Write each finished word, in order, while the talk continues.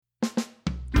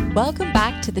Welcome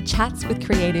back to the Chats with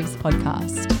Creatives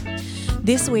podcast.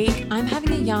 This week, I'm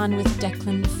having a yarn with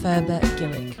Declan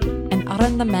Ferber-Gillick, an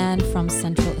Aranda man from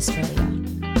Central Australia.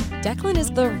 Declan is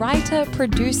the writer,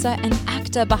 producer and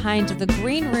actor behind the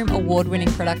Green Room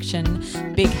award-winning production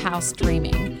Big House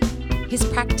Dreaming. His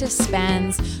practice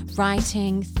spans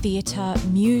writing, theatre,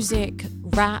 music,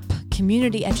 rap,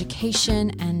 community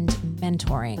education and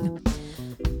mentoring.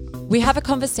 We have a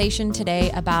conversation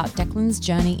today about Declan's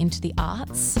journey into the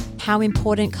arts, how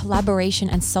important collaboration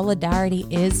and solidarity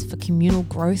is for communal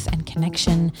growth and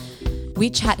connection. We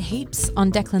chat heaps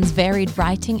on Declan's varied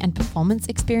writing and performance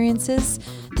experiences,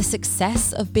 the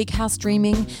success of Big House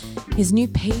Dreaming, his new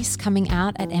piece coming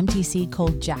out at MTC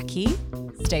called Jackie.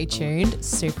 Stay tuned,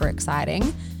 super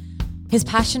exciting. His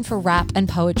passion for rap and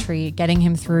poetry getting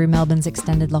him through Melbourne's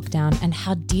extended lockdown, and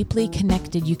how deeply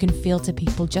connected you can feel to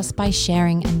people just by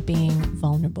sharing and being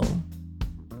vulnerable.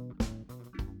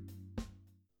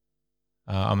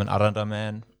 I'm an Aranda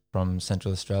man from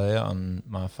Central Australia on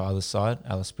my father's side,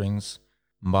 Alice Springs,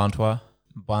 Mbantua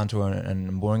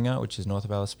and Mburinga, which is north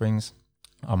of Alice Springs,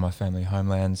 are my family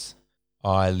homelands.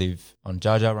 I live on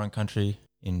Dja Dja Wurrung country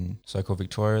in so-called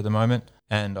Victoria at the moment,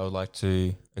 and I would like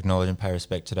to acknowledge and pay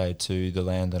respect today to the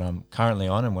land that I'm currently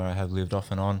on and where I have lived off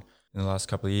and on in the last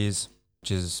couple of years,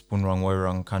 which is Boonwurrung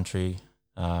Woiwurrung country,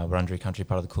 Wurundjeri country,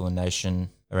 part of the Kulin Nation,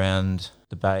 around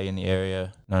the bay in the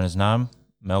area known as Naarm,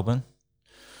 Melbourne.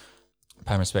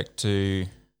 Pay respect to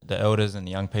the elders and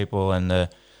the young people and the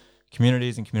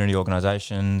communities and community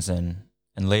organisations and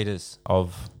leaders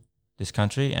of this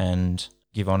country, and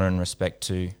give honour and respect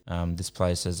to this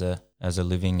place as a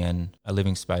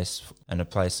living space and a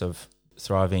place of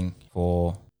thriving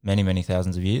for many, many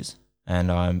thousands of years.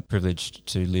 And I'm privileged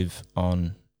to live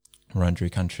on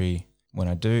Wurundjeri country when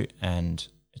I do, and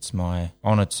it's my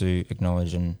honour to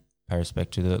acknowledge and pay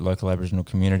respect to the local Aboriginal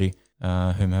community,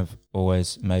 whom have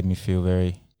always made me feel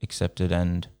very accepted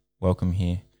and welcome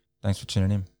here. Thanks for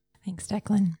tuning in. Thanks,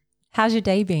 Declan. How's your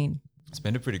day been? It's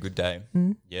been a pretty good day.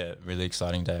 Yeah, really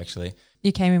exciting day actually.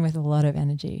 You came in with a lot of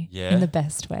energy, in the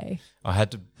best way. I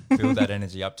had to build that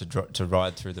energy up to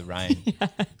ride through the rain. Yeah.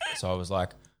 So I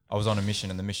was on a mission,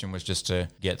 and the mission was just to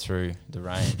get through the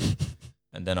rain.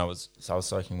 And then I was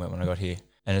soaking wet when I got here,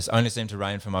 and it's only seemed to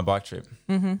rain for my bike trip.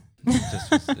 Mm-hmm. It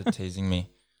just was teasing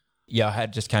me. Yeah, I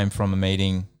had just came from a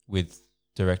meeting with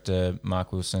director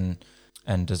Mark Wilson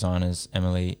and designers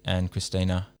Emily and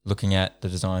Christina, looking at the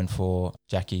design for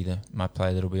Jackie, my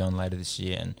play that'll be on later this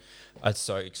year. And it's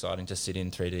so exciting to sit in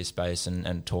 3D space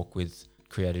and talk with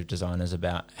creative designers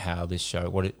about how this show,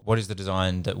 what is the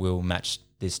design that will match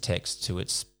this text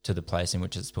to the place in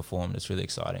which it's performed. It's really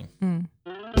exciting.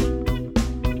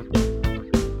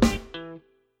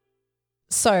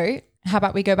 So how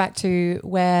about we go back to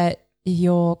where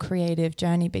your creative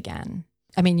journey began?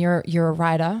 I mean, you're a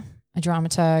writer, a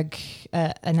dramaturg,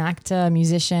 an actor, a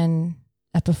musician,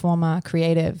 a performer,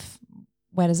 creative.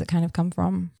 Where does it kind of come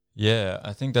from? Yeah,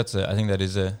 I think that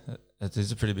is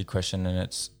a pretty big question, and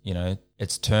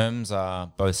its terms are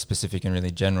both specific and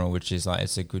really general, which is like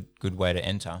it's a good way to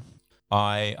enter.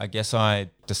 I guess I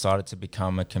decided to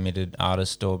become a committed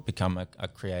artist or become a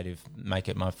creative, make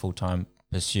it my full-time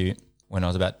pursuit when I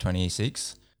was about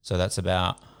 26. So that's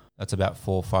about 4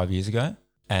 or 5 years ago.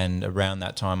 And around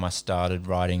that time I started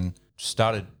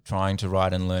trying to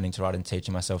write and learning to write and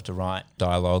teaching myself to write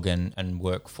dialogue and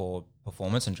work for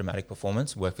performance and dramatic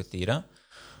performance, work for theatre.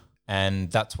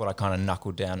 And that's what I kind of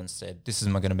knuckled down and said, this is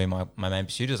going to be my main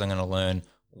pursuit, is I'm going to learn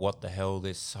what the hell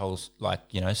this whole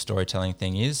storytelling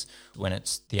thing is when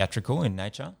it's theatrical in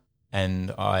nature.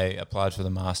 And I applied for the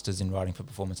Masters in Writing for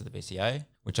Performance at the BCA,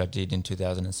 which I did in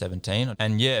 2017.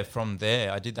 And yeah, from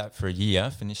there, I did that for a year,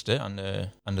 finished it under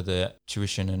the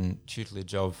tuition and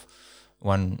tutelage of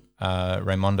one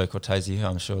Raimondo Cortese, who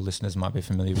I'm sure listeners might be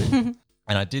familiar with.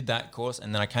 And I did that course,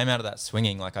 and then I came out of that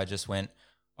swinging. Like I just went,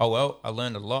 oh, well, I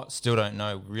learned a lot, still don't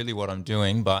know really what I'm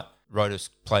doing, but wrote a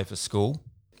play for school.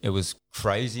 It was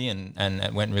crazy and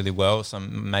it went really well.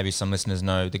 Maybe some listeners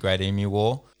know The Great Emu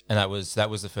War. And that was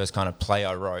the first kind of play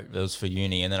I wrote. It was for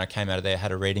uni. And then I came out of there,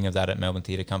 had a reading of that at Melbourne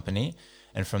Theatre Company.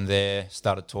 And from there,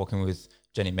 started talking with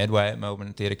Jenny Medway at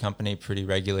Melbourne Theatre Company pretty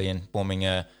regularly and forming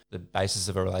the basis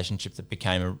of a relationship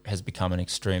that has become an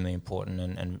extremely important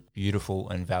and beautiful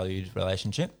and valued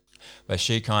relationship. But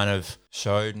she kind of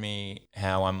showed me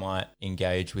how I might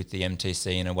engage with the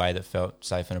MTC in a way that felt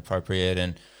safe and appropriate.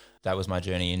 And that was my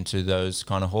journey into those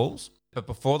kind of halls. But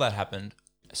before that happened,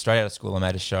 straight out of school, I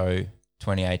made a show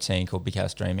 2018 called Big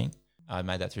House Dreaming. I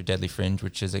made that through Deadly Fringe,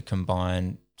 which is a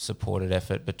combined supported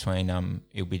effort between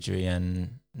Ilbidgeri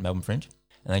and Melbourne Fringe.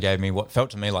 and they gave me what felt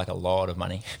to me like a lot of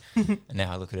money. And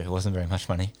now I look at it wasn't very much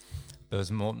money. It was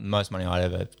most money I'd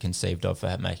ever conceived of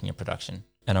for making a production.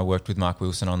 And I worked with Mark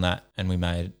Wilson on that, and we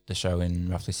made the show in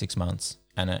roughly 6 months,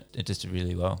 and it just did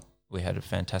really well. We had a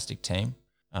fantastic team.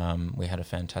 We had a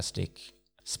fantastic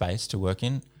space to work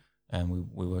in, and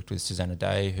we worked with Susanna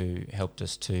Day, who helped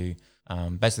us to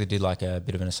basically did like a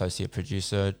bit of an associate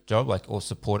producer job, like or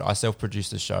support. I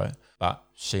self-produced the show, but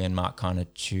she and Mark kind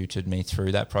of tutored me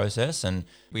through that process, and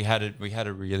we had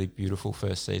a really beautiful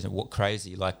first season. What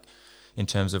crazy, like in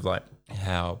terms of like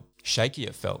how shaky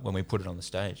it felt when we put it on the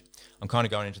stage. I'm kind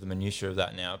of going into the minutiae of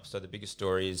that now. So the biggest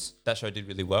story is that show did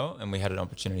really well, and we had an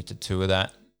opportunity to tour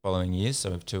that following years.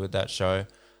 So we've toured that show.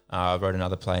 I wrote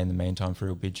another play in the meantime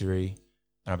for Ilbidgery,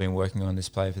 and I've been working on this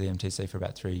play for the MTC for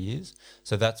about 3 years.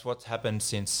 So that's what's happened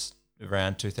since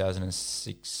around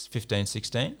 2015,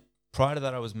 16. Prior to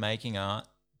that, I was making art,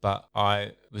 but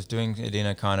I was doing it in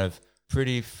a kind of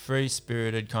pretty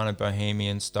free-spirited kind of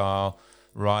bohemian style,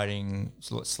 writing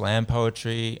slam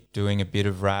poetry, doing a bit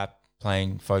of rap,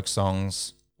 playing folk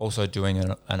songs, also doing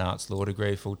an arts law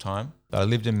degree full-time. But I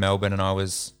lived in Melbourne and I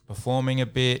was performing a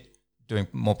bit, doing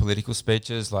more political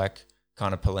speeches, like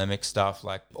kind of polemic stuff,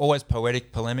 like always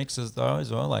poetic polemics as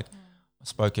well. Like I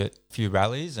spoke at a few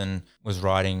rallies and was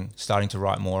starting to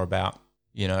write more about,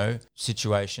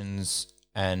 situations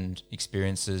and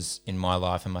experiences in my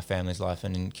life and my family's life,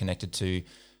 and connected to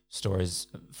stories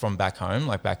from back home,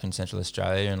 like back in Central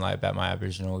Australia, and like about my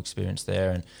Aboriginal experience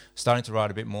there, and starting to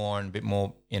write a bit more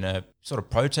in a sort of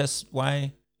protest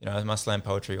way. My slam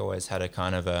poetry always had a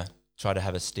kind of try to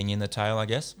have a sting in the tail, I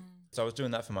guess. So I was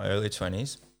doing that for my early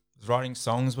 20s. I was writing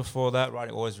songs before that,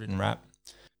 always written rap.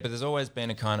 But there's always been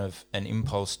a kind of an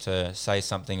impulse to say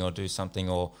something or do something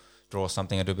or draw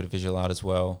something. I do a bit of visual art as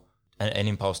well. An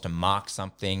impulse to mark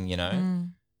something,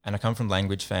 And I come from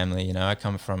language family, I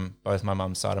come from both my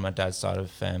mum's side and my dad's side of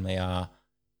the family are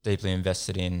deeply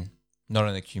invested in not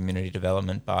only community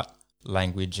development, but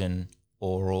language and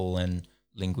oral and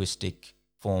linguistic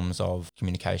forms of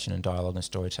communication and dialogue and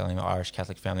storytelling. Irish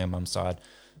Catholic family on mum's side,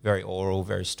 very oral,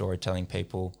 very storytelling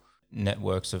people,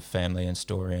 networks of family and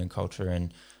story and culture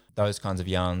and those kinds of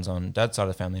yarns on dad's side of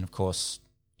the family. And of course,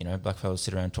 blackfellas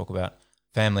sit around and talk about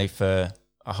family for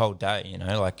a whole day,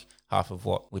 like half of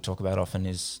what we talk about often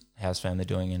is how's family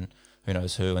doing and who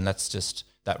knows who. And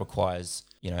that requires,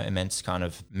 immense kind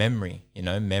of memory,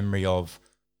 memory of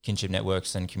kinship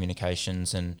networks and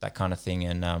communications and that kind of thing.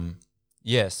 And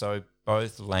so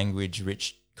both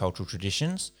language-rich cultural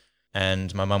traditions,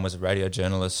 and my mum was a radio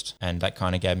journalist, and that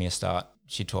kind of gave me a start.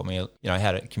 She taught me,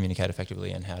 how to communicate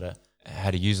effectively and how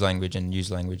to use language and use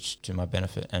language to my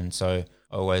benefit. And so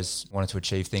I always wanted to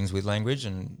achieve things with language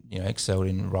and, excelled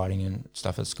in writing and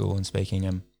stuff at school and speaking.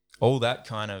 And all that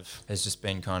kind of has just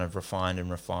been kind of refined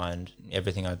and refined.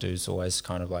 Everything I do is always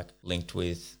kind of like linked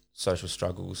with social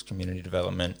struggles, community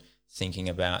development, thinking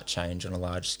about change on a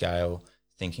large scale,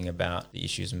 thinking about the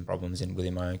issues and problems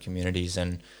within my own communities,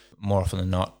 and more often than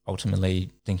not,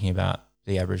 ultimately thinking about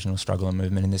the Aboriginal struggle and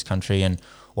movement in this country and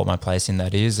what my place in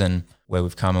that is and where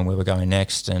we've come and where we're going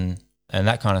next and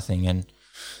that kind of thing. And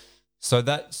so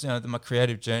that's, my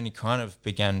creative journey kind of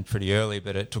began pretty early,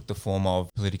 but it took the form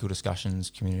of political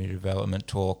discussions, community development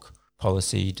talk,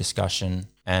 policy discussion,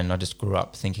 and I just grew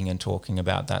up thinking and talking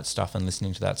about that stuff and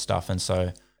listening to that stuff. And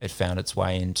so it found its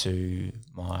way into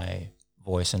my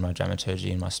voice and my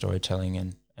dramaturgy and my storytelling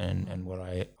and what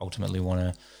I ultimately want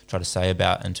to try to say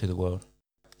about and to the world.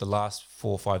 The last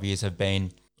 4 or 5 years have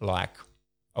been like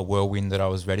a whirlwind that I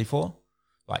was ready for,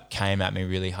 like came at me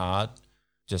really hard,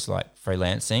 just like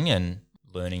freelancing and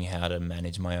learning how to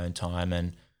manage my own time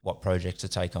and what projects to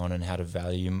take on and how to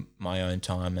value my own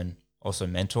time and also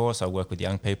mentor. So I work with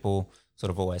young people,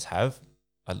 sort of always have.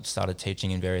 I started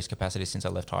teaching in various capacities since I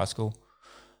left high school.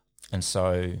 And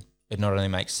so it not only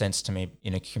makes sense to me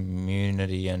in a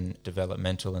community and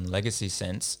developmental and legacy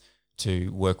sense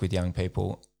to work with young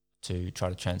people to try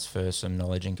to transfer some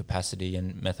knowledge and capacity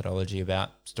and methodology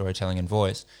about storytelling and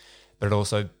voice, but it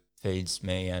also feeds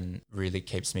me and really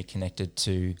keeps me connected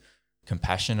to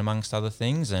compassion amongst other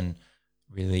things and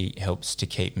really helps to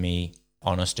keep me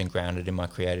honest and grounded in my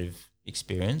creative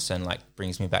experience and like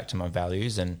brings me back to my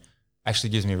values and actually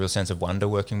gives me a real sense of wonder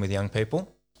working with young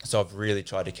people. So I've really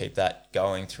tried to keep that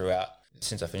going throughout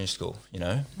since I finished school,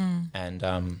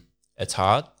 and it's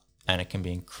hard and it can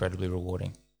be incredibly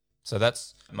rewarding. So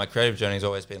that's my creative journey has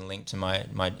always been linked to my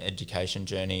education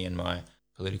journey and my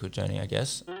political journey, I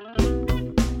guess. I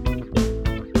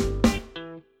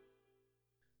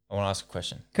want to ask a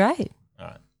question. Great. All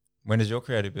right. When does your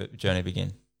creative journey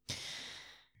begin?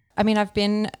 I mean, I've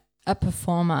been a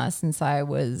performer since I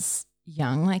was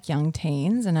young, like young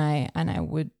teens, and I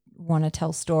would want to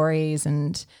tell stories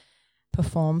and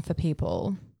perform for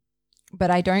people. But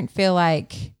I don't feel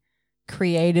like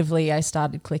creatively I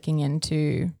started clicking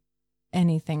into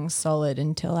anything solid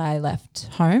until I left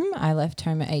home. I left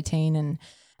home at 18 and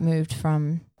moved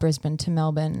from Brisbane to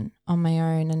Melbourne on my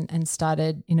own and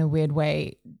started in a weird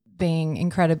way being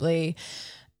incredibly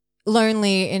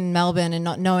lonely in Melbourne and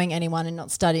not knowing anyone and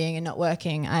not studying and not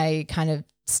working. I kind of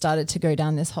started to go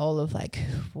down this hole of like,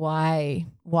 why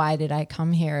did I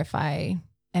come here if I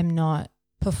am not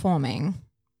performing?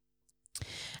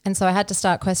 And so I had to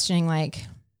start questioning, like,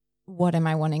 what am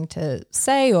I wanting to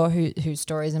say, or whose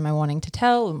stories am I wanting to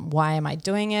tell? Why am I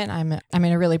doing it? I'm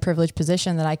in a really privileged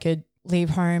position that I could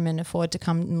leave home and afford to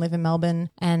come and live in Melbourne,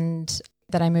 and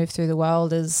that I moved through the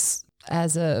world as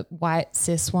a white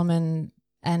cis woman,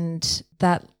 and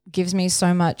that gives me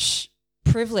so much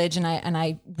privilege. And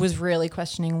I was really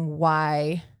questioning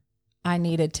why I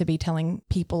needed to be telling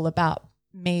people about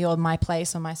me or my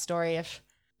place or my story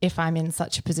if I'm in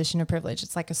such a position of privilege.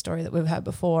 It's like a story that we've heard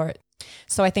before.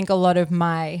 So I think a lot of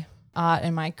my art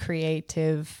and my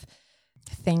creative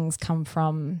things come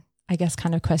from, I guess,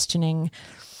 kind of questioning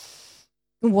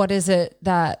what is it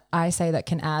that I say that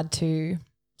can add to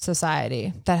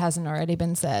society that hasn't already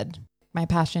been said. My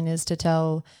passion is to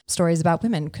tell stories about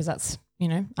women because that's,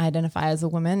 I identify as a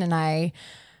woman, and I,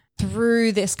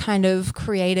 through this kind of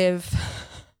creative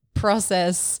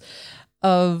process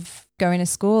of going to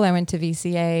school, I went to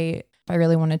VCA. I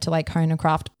really wanted to like hone a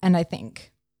craft, and I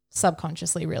think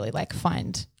subconsciously really like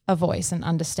find a voice and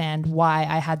understand why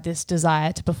I had this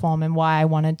desire to perform and why I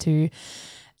wanted to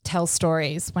tell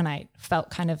stories when I felt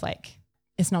kind of like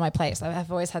it's not my place.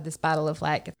 I've always had this battle of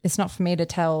like, it's not for me to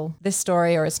tell this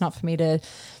story, or it's not for me to,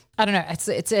 I don't know.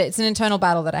 It's an internal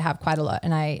battle that I have quite a lot,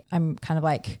 and I'm kind of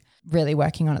like really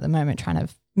working on at the moment, trying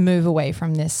to move away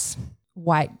from this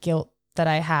white guilt that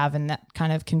I have and that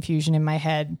kind of confusion in my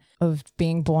head of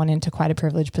being born into quite a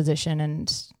privileged position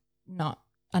and not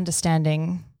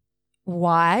understanding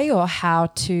why or how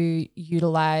to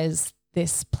utilize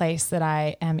this place that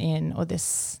I am in, or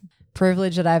this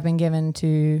privilege that I've been given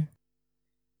to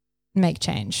make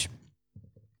change.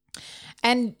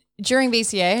 And during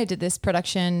VCA, I did this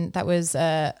production that was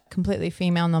a completely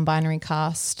female non-binary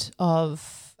cast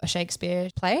of a Shakespeare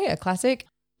play, a classic.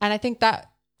 And I think that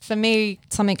for me,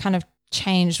 something kind of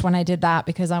changed when I did that,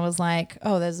 because I was like,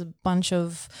 oh, there's a bunch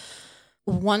of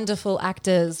wonderful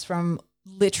actors from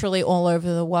literally all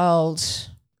over the world.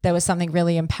 There was something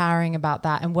really empowering about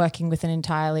that, and working with an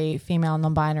entirely female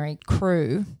non-binary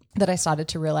crew that I started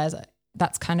to realize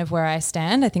that's kind of where I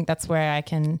stand. I think that's where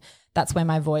that's where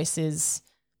my voice is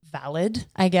valid,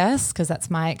 I guess, because that's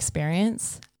my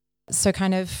experience. So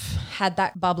kind of had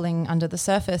that bubbling under the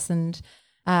surface, and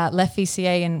left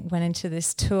VCA and went into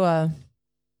this tour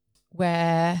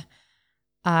where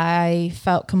I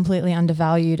felt completely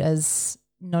undervalued as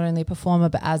not only a performer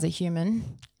but as a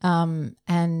human,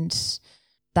 and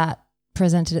that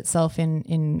presented itself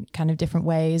in kind of different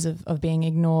ways of being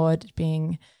ignored,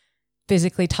 being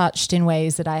physically touched in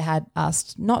ways that I had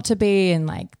asked not to be, and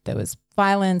like there was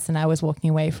violence, and I was walking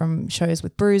away from shows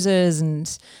with bruises,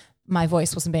 and my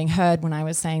voice wasn't being heard when I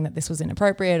was saying that this was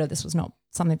inappropriate or this was not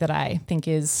something that I think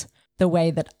is the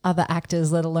way that other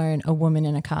actors, let alone a woman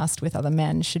in a cast with other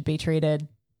men, should be treated.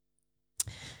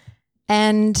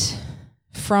 And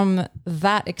from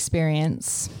that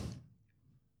experience,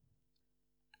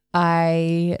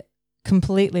 I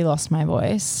completely lost my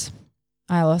voice.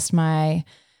 I lost my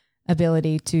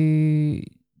ability to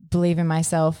believe in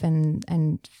myself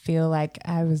and feel like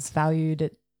I was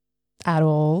valued at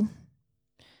all.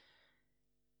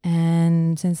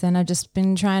 And since then, I've just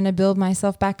been trying to build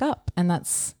myself back up. And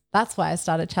that's why I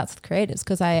started Chats with Creatives,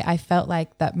 because I felt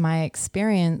like that my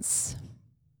experience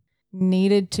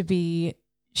needed to be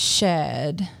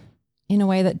shared in a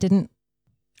way that didn't...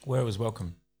 Where it was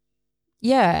welcome.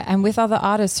 Yeah, and with other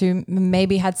artists who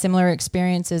maybe had similar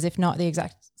experiences, if not the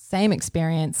exact same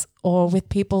experience, or with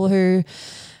people who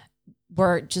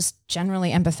were just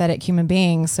generally empathetic human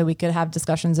beings, so we could have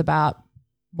discussions about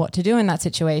what to do in that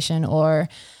situation, or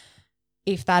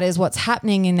if that is what's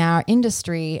happening in our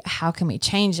industry, how can we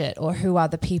change it, or who are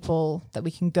the people that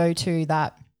we can go to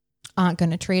that aren't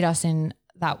going to treat us in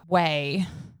that way.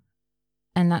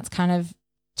 And that's kind of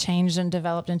changed and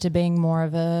developed into being more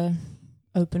of a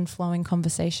open flowing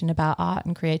conversation about art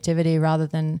and creativity, rather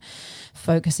than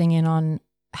focusing in on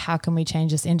how can we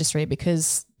change this industry,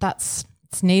 because it's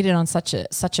needed on such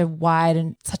a wide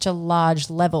and such a large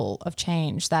level of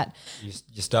change that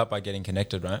you start by getting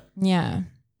connected, right? Yeah.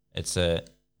 It's a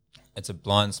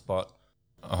blind spot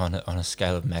on a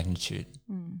scale of magnitude,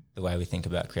 the way we think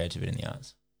about creativity in the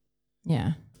arts.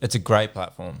 Yeah. It's a great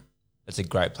platform. It's a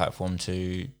great platform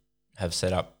to have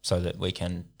set up so that we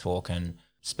can talk and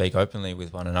speak openly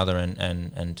with one another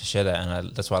and to share that.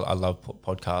 And that's why I love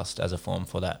podcast as a form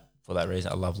for that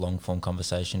reason. I love long form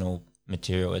conversational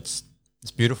material. It's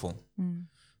beautiful.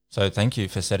 So thank you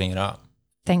for setting it up.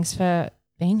 Thanks for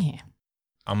being here.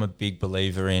 I'm a big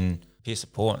believer in peer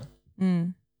support,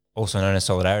 also known as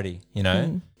solidarity. You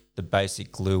know, the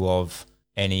basic glue of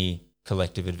any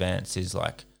collective advance is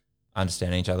like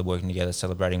understanding each other, working together,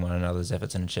 celebrating one another's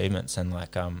efforts and achievements. And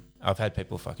like I've had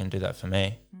people fucking do that for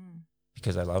me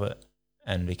because they love it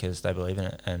and because they believe in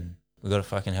it. And we got to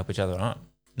fucking help each other up.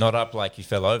 Not up like you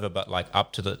fell over, but like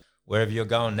up to the wherever you're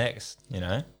going next, you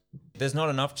know. There's not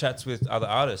enough chats with other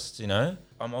artists, you know.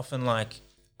 I'm often like,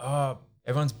 oh,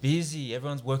 everyone's busy,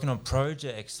 everyone's working on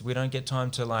projects. We don't get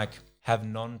time to like have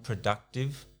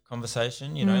non-productive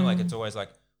conversation, you know. Like it's always like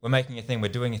we're making a thing, we're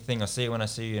doing a thing, I'll see you when I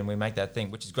see you, and we make that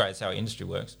thing, which is great. It's how our industry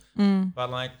works. But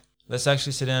like, let's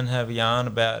actually sit down and have a yarn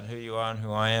about who you are and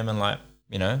who I am and like,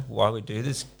 you know, why we do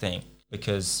this thing.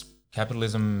 Because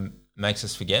capitalism makes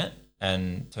us forget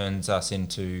and turns us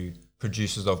into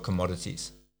producers of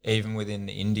commodities. Even within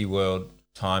the indie world,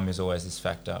 time is always this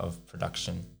factor of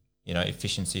production. You know,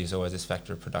 efficiency is always this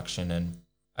factor of production, and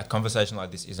a conversation like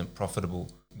this isn't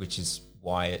profitable, which is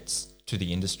why it's to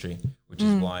the industry, which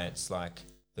is why it's like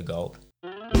the gold.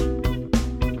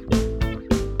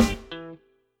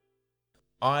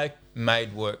 I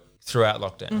made work throughout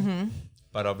lockdown,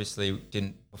 but obviously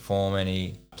didn't perform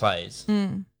any plays.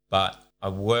 But I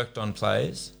worked on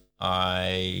plays.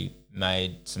 I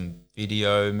made some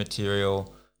video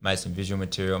material, made some visual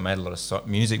material, made a lot of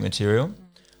music material.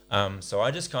 So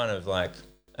I just kind of like,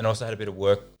 and also had a bit of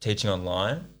work teaching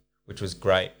online, which was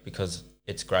great because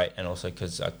it's great and also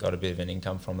because I got a bit of an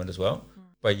income from it as well.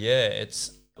 But yeah,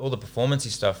 it's all the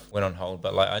performance-y stuff went on hold,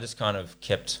 but like I just kind of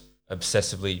kept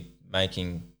obsessively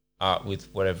making art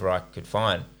with whatever I could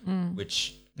find,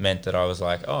 which meant that I was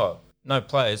like, oh, no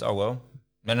plays, oh well,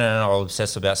 no, I'll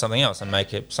obsess about something else and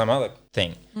make it some other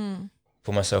thing.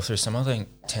 Put myself through some other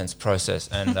intense process.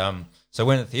 And so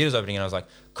when the theatre's opening, I was like,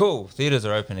 cool, theatres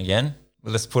are open again.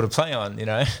 Well, let's put a play on, you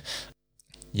know.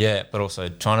 Yeah, but also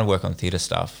trying to work on theatre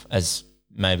stuff, as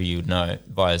maybe you'd know,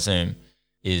 via Zoom,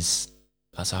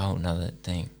 that's a whole nother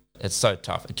thing. It's so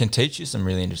tough. It can teach you some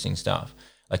really interesting stuff,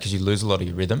 like because you lose a lot of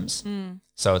your rhythms.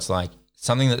 So it's like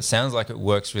something that sounds like it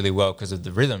works really well because of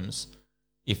the rhythms.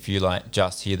 If you like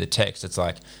just hear the text, it's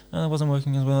like, oh, it wasn't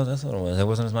working as well as I thought it was. There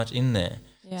wasn't as much in there.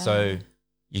 Yeah. So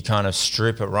you kind of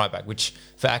strip it right back, which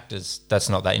for actors, that's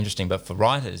not that interesting. But for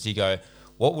writers, you go,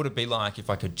 what would it be like if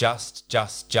I could just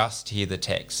hear the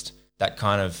text? That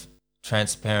kind of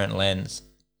transparent lens.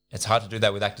 It's hard to do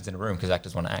that with actors in a room because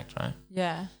actors want to act, right?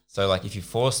 Yeah. So like if you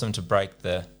force them to break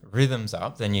the rhythms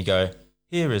up, then you go,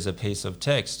 here is a piece of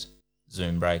text,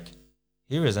 Zoom break.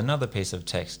 Here is another piece of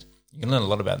text. You can learn a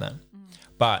lot about that.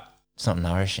 But it's not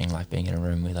nourishing like being in a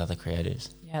room with other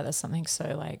creatives. Yeah, there's something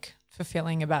so like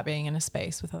fulfilling about being in a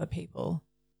space with other people.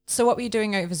 So what were you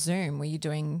doing over Zoom? Were you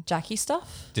doing Jackie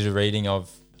stuff? Did a reading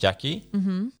of Jackie,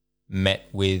 met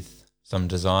with some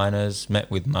designers, met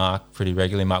with Mark pretty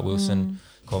regularly, Mark Wilson,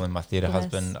 call him my theatre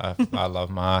husband. I love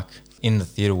Mark. In the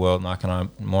theatre world, Mark and I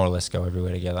more or less go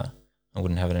everywhere together. I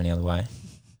wouldn't have it any other way.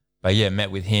 But yeah, met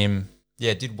with him.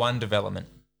 Yeah, did one development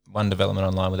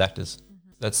online with actors.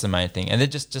 That's the main thing. And they're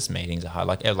just meetings are hard,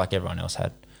 like everyone else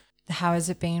had. How has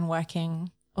it been working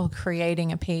or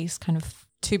creating a piece kind of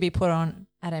to be put on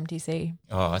at MTC?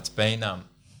 Oh, it's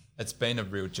been a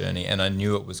real journey, and I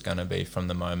knew it was going to be from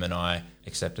the moment I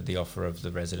accepted the offer of the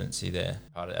residency there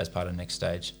as part of Next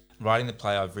Stage. Writing the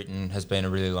play I've written has been a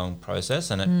really long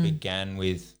process, and it began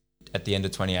with, at the end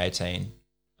of 2018,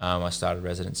 I started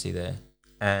residency there.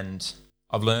 And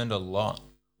I've learned a lot.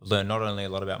 I've learned not only a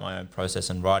lot about my own process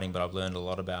and writing, but I've learned a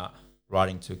lot about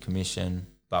writing to a commission,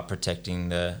 but protecting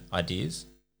the ideas.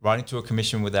 Writing to a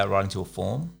commission without writing to a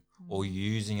form, or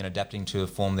using and adapting to a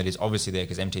form that is obviously there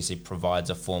because MTC provides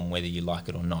a form whether you like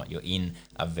it or not. You're in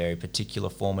a very particular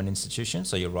form and institution,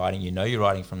 so you're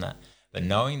writing from that. But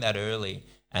knowing that early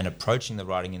and approaching the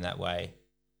writing in that way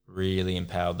really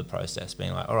empowered the process,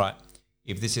 being like, all right,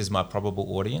 if this is my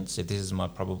probable audience, if this is my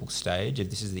probable stage, if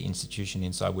this is the institution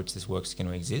inside which this work's going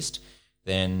to exist,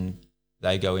 then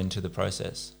they go into the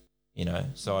process, you know.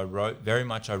 So I wrote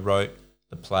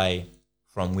the play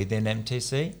from within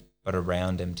MTC, but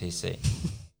around MTC.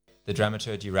 The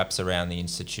dramaturgy wraps around the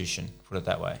institution, put it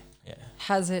that way. Yeah.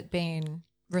 Has it been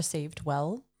received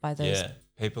well by those? Yeah,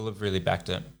 people have really backed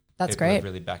it. That's great. People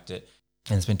have really backed it.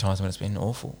 And there's been times when it's been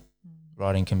awful.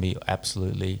 Writing can be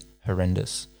absolutely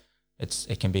horrendous.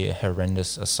 It can be a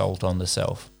horrendous assault on the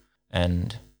self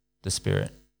and the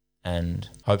spirit. And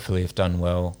hopefully, if done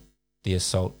well, the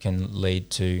assault can lead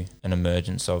to an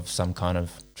emergence of some kind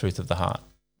of truth of the heart.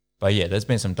 But yeah, there's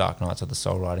been some dark nights of the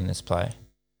soul writing this play.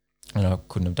 And I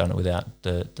couldn't have done it without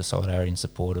the solidarity and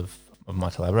support of my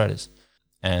collaborators.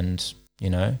 And,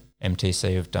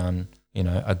 MTC have done,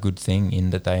 a good thing in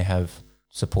that they have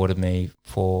supported me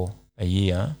for a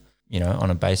year, on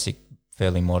a basic,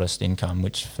 fairly modest income,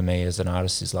 which for me as an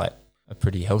artist is like a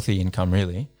pretty healthy income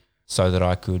really, so that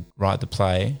I could write the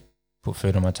play, put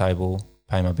food on my table,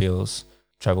 pay my bills,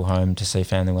 travel home to see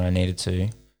family when I needed to,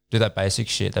 do that basic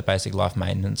shit, that basic life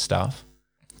maintenance stuff,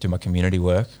 do my community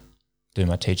work, do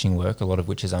my teaching work, a lot of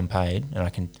which is unpaid,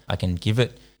 and I can give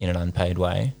it in an unpaid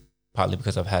way, partly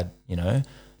because I've had,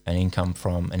 an income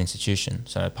from an institution.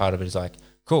 So part of it is like,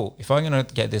 cool, if I'm going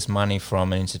to get this money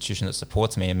from an institution that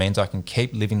supports me, it means I can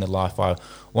keep living the life I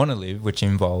want to live, which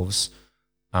involves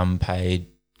unpaid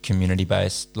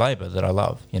community-based labour that I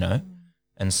love,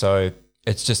 And so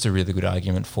it's just a really good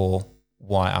argument for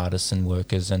why artists and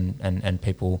workers and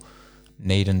people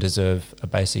need and deserve a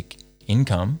basic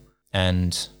income.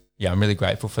 And yeah, I'm really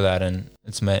grateful for that. And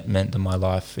it's meant that my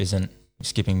life isn't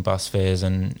skipping bus fares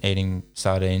and eating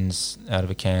sardines out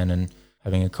of a can and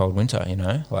having a cold winter,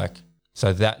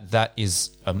 So that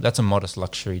is that's a modest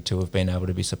luxury to have been able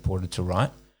to be supported to write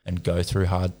and go through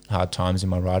hard times in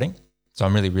my writing. So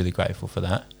I'm really, really grateful for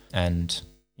that. And,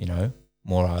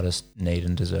 more artists need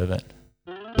and deserve it.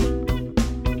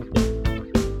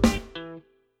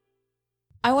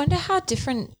 I wonder how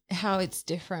it's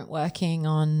different working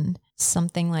on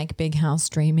something like Big House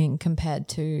Dreaming compared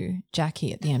to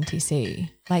Jackie at the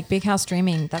MTC. Like Big House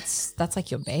Dreaming, that's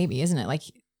like your baby, isn't it? Like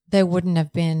there wouldn't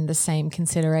have been the same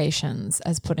considerations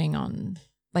as putting on,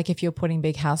 like if you're putting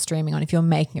Big House Dreaming on, if you're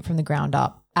making it from the ground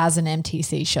up as an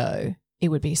MTC show, it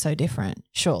would be so different,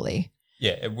 surely.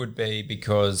 Yeah, it would be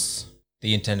because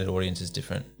the intended audience is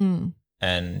different.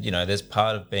 And, there's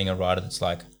part of being a writer that's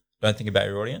like, don't think about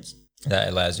your audience. That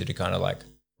allows you to kind of like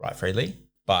write freely.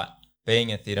 But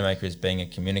being a theatre maker is being a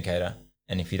communicator.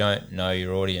 And if you don't know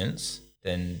your audience,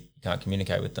 then you can't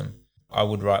communicate with them. I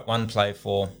would write one play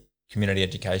for community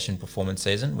education performance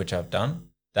season, which I've done.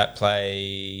 That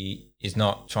play is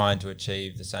not trying to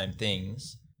achieve the same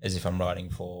things as if I'm writing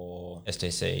for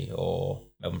STC or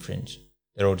Melbourne Fringe.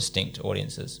 They're all distinct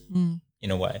audiences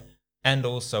in a way. And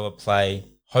also a play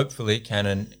hopefully can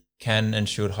and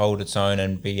should hold its own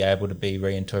and be able to be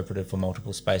reinterpreted for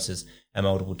multiple spaces and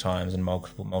multiple times and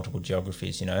multiple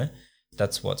geographies,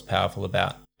 That's what's powerful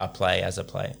about a play as a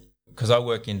play. Because I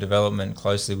work in development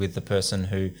closely with the person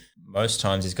who most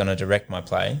times is going to direct my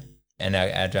play, and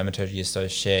our dramaturgy is so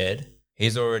shared,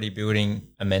 he's already building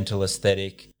a mental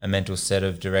aesthetic, a mental set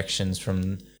of directions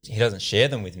he doesn't share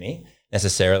them with me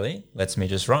necessarily, lets me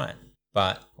just write,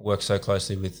 but works so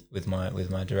closely with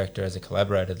my director as a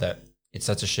collaborator that it's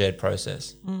such a shared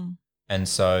process. And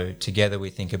so together we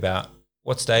think about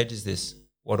what stage is this?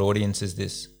 What audience is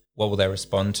this? What will they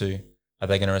respond to? Are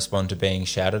they going to respond to being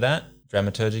shouted at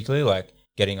dramaturgically, like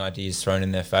getting ideas thrown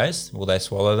in their face? Will they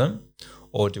swallow them?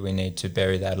 Or do we need to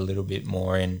bury that a little bit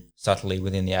more in subtly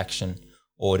within the action?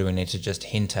 Or do we need to just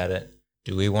hint at it?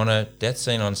 Do we want a death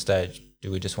scene on stage?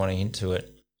 Do we just want to hint to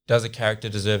it? Does a character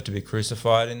deserve to be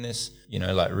crucified in this,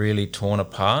 like really torn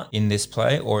apart in this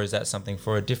play? Or is that something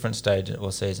for a different stage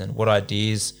or season? What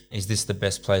ideas, is this the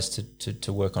best place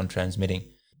to work on transmitting?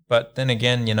 But then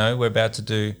again, we're about to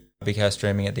do Big House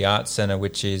Dreaming at the Arts Centre,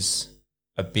 which is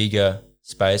a bigger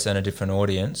space and a different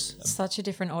audience. Such a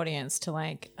different audience to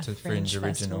like a Fringe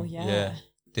original. Festival, yeah.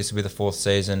 This will be the 4th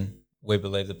season. We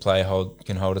believe the play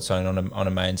can hold its own on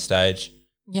a main stage.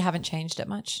 You haven't changed it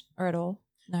much or at all?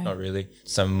 No. Not really.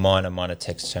 Some minor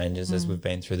text changes as we've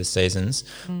been through the seasons,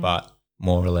 but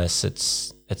more or less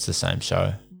it's the same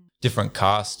show. Different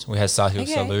cast. We had Sahil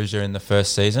Saluja in the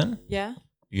first season. Yeah.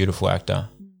 Beautiful actor.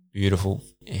 Beautiful.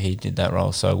 He did that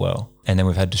role so well. And then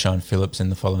we've had Deshaun Phillips in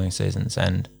the following seasons,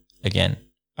 and again,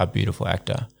 a beautiful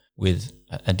actor with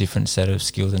a different set of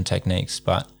skills and techniques,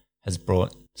 but has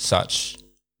brought such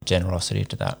generosity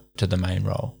to the main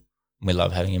role. We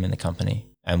love having him in the company,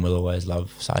 and we'll always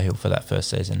love Sahil for that first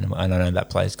season. And I know that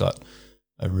play's got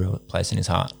a real place in his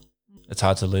heart. It's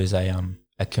hard to lose a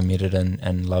committed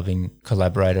and loving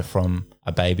collaborator from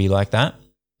a baby like that,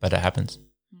 but it happens.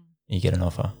 You get an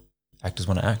offer. Actors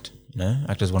want to act,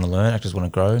 Actors want to learn, actors want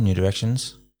to grow, new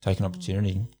directions, take an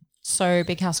opportunity. So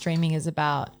Big House Dreaming is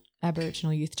about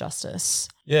Aboriginal youth justice.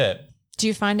 Yeah. Do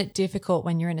you find it difficult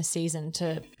when you're in a season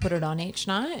to put it on each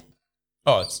night?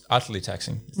 Oh, it's utterly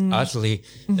taxing. It's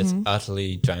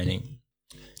utterly draining.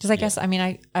 Because I guess, I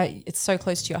mean, I it's so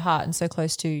close to your heart and so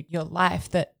close to your life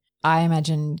that I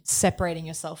imagine separating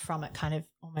yourself from it kind of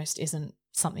almost isn't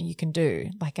something you can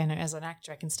do. Like I know as an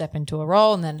actor, I can step into a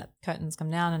role and then curtains come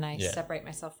down and I separate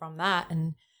myself from that.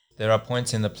 And there are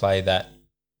points in the play that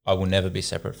I will never be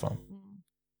separate from.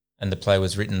 And the play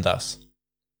was written thus.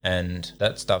 And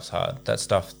that stuff's hard. That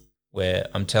stuff where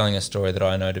I'm telling a story that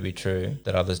I know to be true,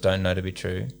 that others don't know to be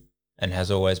true, and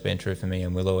has always been true for me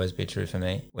and will always be true for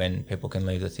me when people can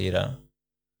leave the theatre.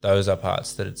 Those are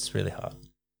parts that it's really hard.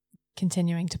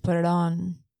 Continuing to put it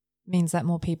on means that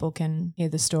more people can hear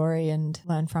the story and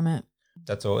learn from it.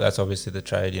 That's all. That's obviously the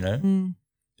trade, you know.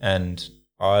 And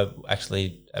I've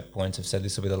actually at points have said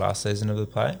this will be the last season of the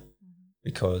play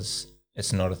because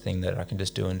it's not a thing that I can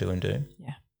just do and do and do.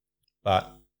 Yeah.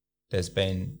 But there's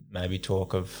been maybe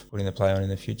talk of putting the play on in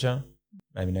the future,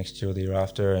 maybe next year or the year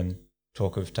after, and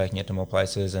talk of taking it to more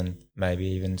places and maybe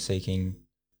even seeking,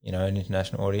 you know, an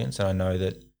international audience. And I know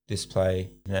that this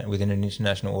play within an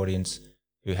international audience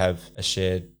who have a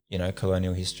shared, you know,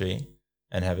 colonial history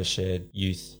and have a shared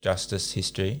youth justice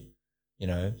history, you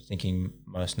know, thinking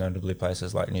most notably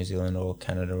places like New Zealand or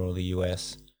Canada or the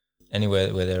US,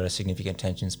 anywhere where there are significant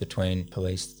tensions between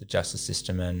police, the justice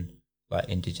system and like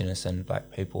Indigenous and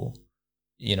Black people,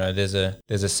 you know, there's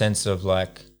a sense of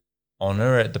like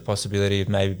honour at the possibility of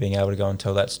maybe being able to go and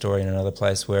tell that story in another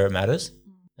place where it matters.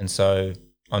 And so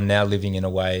I'm now living in a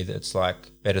way that's like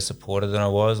better supported than I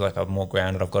was. Like I'm more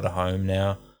grounded. I've got a home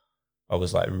now. I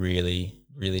was like really,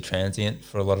 really transient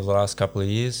for a lot of the last couple of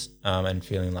years and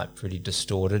feeling like pretty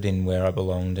distorted in where I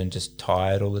belonged and just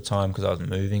tired all the time because I was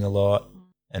moving a lot.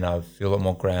 And I feel a lot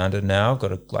more grounded now. I've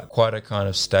got quite a kind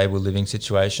of stable living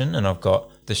situation, and I've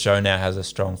got the show now has a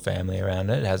strong family around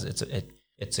it.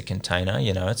 It's a container,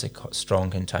 you know, it's a strong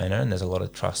container, and there's a lot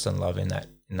of trust and love in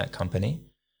that company.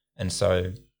 And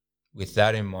so, with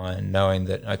that in mind, knowing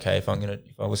that okay, if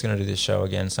I was gonna do this show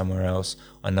again somewhere else,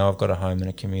 I know I've got a home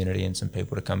and a community and some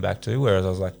people to come back to. Whereas I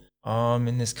was like, oh, I'm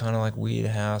in this kind of like weird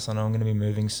house. I know I'm gonna be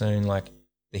moving soon. Like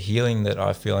the healing that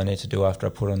I feel I need to do after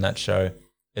I put on that show.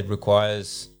 It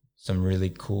requires some really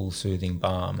cool, soothing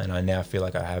balm, and I now feel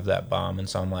like I have that balm, and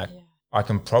so I'm like, I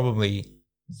can probably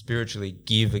spiritually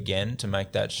give again to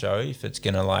make that show if it's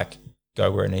gonna like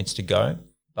go where it needs to go,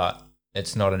 but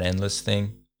it's not an endless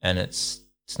thing, and it's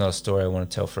not a story I want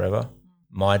to tell forever.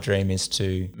 My dream is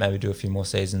to maybe do a few more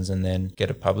seasons and then get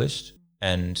it published,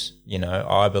 and you know,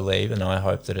 I believe and I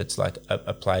hope that it's like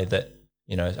a play that.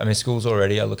 You know, I mean, schools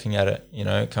already are looking at it, you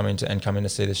know, coming to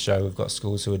see this show. We've got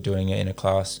schools who are doing it in a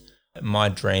class. My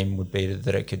dream would be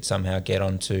that it could somehow get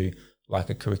onto like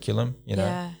a curriculum, you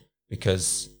know,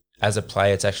 because as a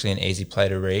play, it's actually an easy play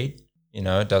to read. You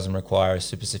know, it doesn't require a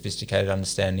super sophisticated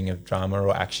understanding of drama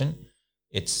or action.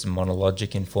 It's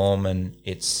monologic in form and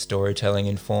it's storytelling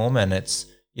in form. And it's,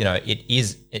 you know,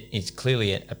 it's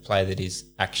clearly a play that is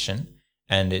action,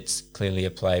 and it's clearly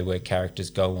a play where characters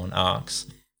go on arcs.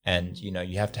 And, you know,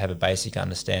 you have to have a basic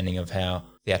understanding of how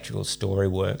theatrical story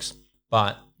works.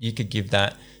 But you could give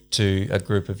that to a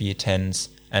group of year 10s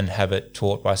and have it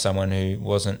taught by someone who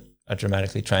wasn't a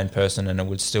dramatically trained person, and it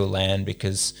would still land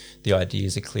because the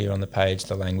ideas are clear on the page,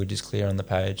 the language is clear on the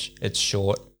page, it's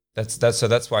short.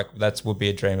 That's why that would be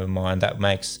a dream of mine. That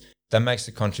makes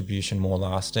the contribution more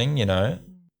lasting, you know,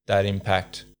 that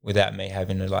impact without me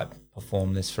having to like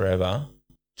perform this forever.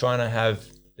 Trying to have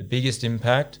the biggest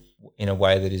impact in a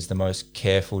way that is the most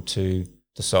careful to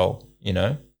the soul, you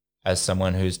know, as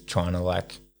someone who's trying to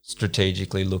like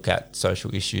strategically look at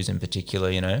social issues in particular,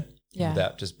 you know,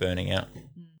 without just burning out.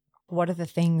 What are the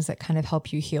things that kind of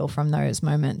help you heal from those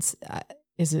moments?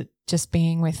 Is it just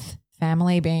being with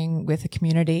family, being with a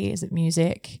community? Is it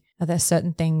music? Are there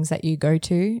certain things that you go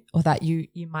to or that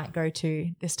you might go to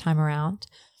this time around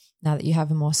now that you have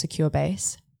a more secure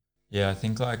base? Yeah, I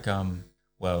think like,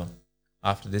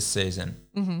 after this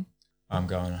season, I'm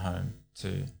going home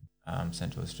to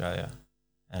Central Australia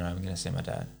and I'm going to see my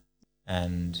dad.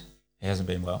 And he hasn't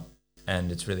been well.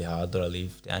 And it's really hard that I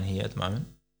live down here at the moment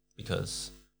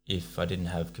because if I didn't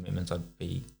have commitments, I'd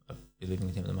be living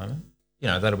with him at the moment. You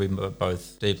know, that'll be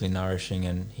both deeply nourishing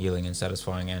and healing and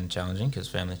satisfying and challenging because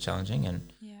family's challenging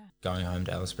and going home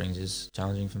to Alice Springs is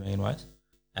challenging for me in ways.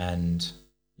 And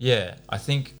yeah, I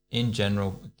think in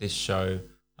general, this show,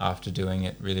 after doing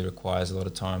it, really requires a lot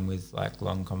of time with like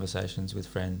long conversations with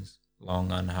friends,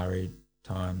 long unhurried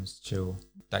times, chill,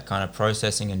 that kind of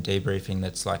processing and debriefing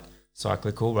that's like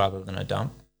cyclical rather than a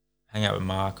dump. Hang out with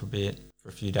Mark a bit for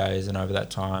a few days and over that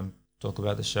time, talk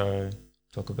about the show,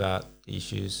 talk about the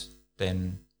issues,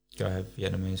 then go have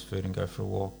Vietnamese food and go for a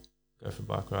walk, go for a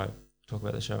bike ride, talk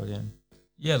about the show again.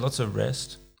 Yeah, lots of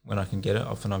rest when I can get it.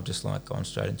 Often I've just like gone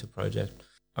straight into a project.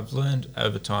 I've learned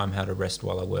over time how to rest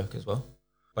while I work as well.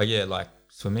 But yeah, like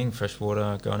swimming,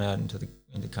 freshwater, going out into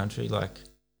the country, like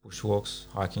bushwalks,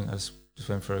 hiking. I just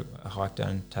went for a hike down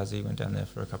in Tassie, went down there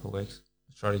for a couple of weeks.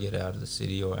 Try to get out of the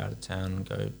city or out of town and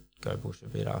go bush a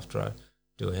bit after I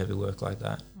do a heavy work like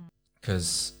that.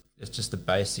 Because it's just the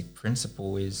basic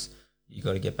principle is you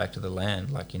got to get back to the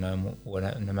land. Like, you know,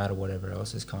 no matter whatever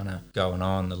else is kind of going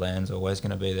on, the land's always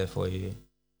going to be there for you.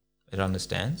 It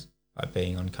understands. Like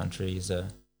being on country is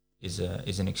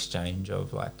an exchange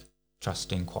of like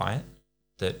trusting quiet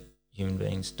that human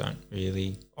beings don't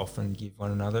really often give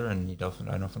one another, and you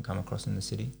don't often come across in the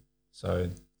city. So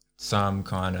some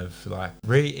kind of like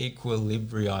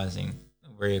re-equanimizing,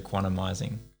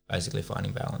 basically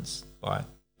finding balance by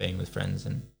being with friends.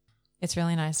 And it's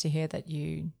really nice to hear that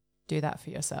you do that for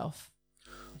yourself.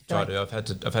 I've had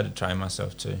to train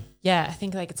myself too. Yeah, I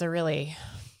think like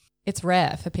it's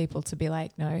rare for people to be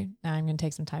like, no, now I'm going to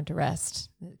take some time to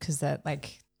rest, because that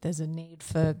like there's a need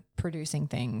for producing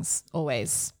things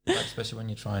always. Like, especially when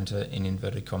you're trying to, in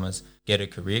inverted commas, get a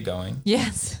career going.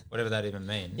 Yes. Whatever that even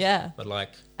means. Yeah. But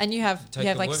like, and you have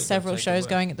like several shows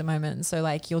going at the moment, and so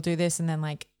like you'll do this, and then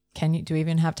like, do you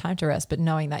even have time to rest? But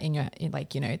knowing that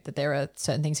like, you know, that there are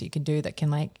certain things that you can do that can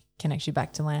like connect you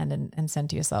back to land and send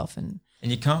to yourself. And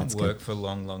you can't work for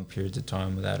long periods of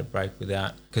time without a break,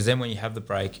 because then when you have the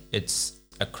break, it's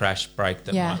a crash break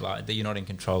that that you're not in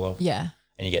control of. Yeah.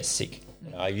 And you get sick.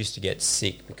 You know, I used to get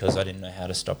sick because I didn't know how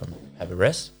to stop and have a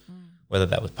rest, whether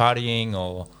that was partying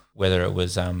or whether it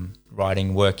was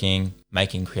writing, working,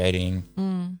 making,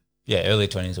 creating. Yeah, early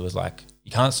 20s, it was like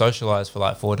you can't socialise for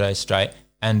like 4 days straight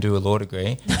and do a law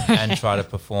degree and try to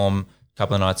perform a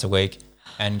couple of nights a week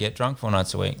and get drunk 4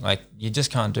 nights a week. Like, you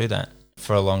just can't do that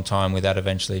for a long time without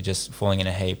eventually just falling in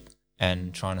a heap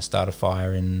and trying to start a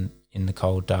fire in the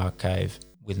cold, dark cave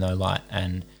with no light.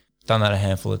 And done that a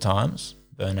handful of times.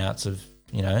 Burnouts of,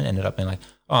 you know, ended up being like,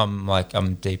 oh,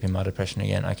 I'm deep in my depression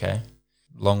again. Okay,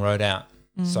 long road out.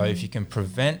 So if I can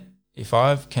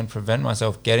prevent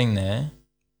myself getting there,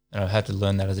 and I've had to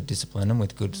learn that as a discipline and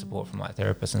with good support from like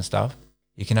therapists and stuff,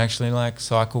 you can actually like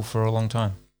cycle for a long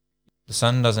time. The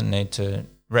sun doesn't need to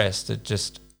rest.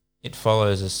 It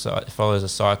follows a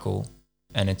cycle,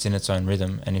 and it's in its own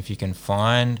rhythm. And if you can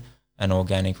find an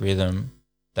organic rhythm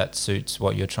that suits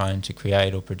what you're trying to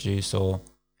create or produce or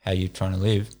how you're trying to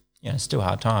live, you know, it's still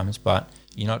hard times, but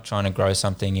you're not trying to grow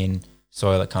something in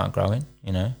soil it can't grow in.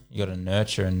 You know, you got to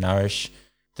nurture and nourish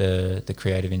the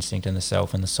creative instinct in the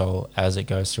self and the soul as it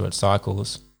goes through its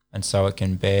cycles, and so it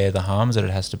can bear the harms that it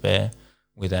has to bear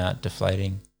without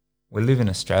deflating. We live in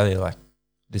Australia. Like,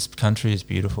 this country is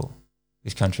beautiful.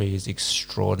 This country is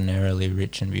extraordinarily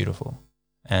rich and beautiful,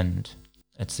 and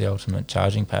it's the ultimate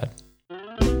charging pad.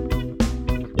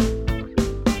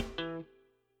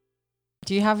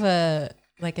 Do you have a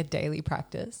daily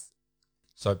practice?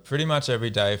 So pretty much every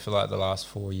day for like the last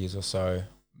 4 years or so.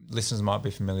 Listeners might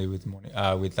be familiar with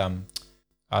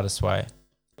Artist's Way.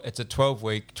 It's a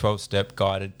 12-week, 12-step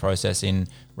guided process in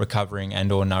recovering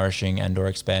and or nourishing and or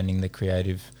expanding the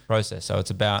creative process. So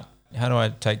it's about how do I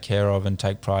take care of and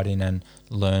take pride in and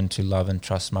learn to love and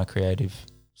trust my creative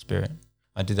spirit.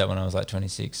 I did that when I was like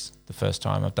 26, the first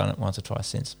time. I've done it once or twice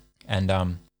since. And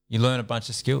you learn a bunch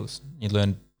of skills. You learn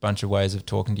a bunch of ways of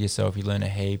talking to yourself. You learn a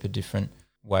heap of different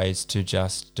ways to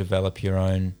just develop your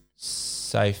own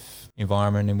safe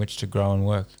environment in which to grow and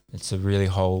work. It's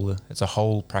a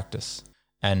whole practice.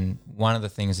 And one of the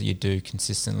things that you do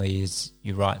consistently is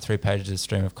you write 3 pages of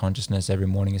stream of consciousness every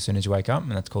morning as soon as you wake up,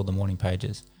 and that's called the morning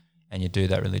pages. And you do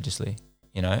that religiously,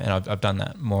 you know, and I've done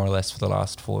that more or less for the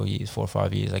last 4 or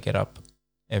 5 years. I get up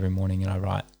every morning and I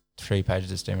write 3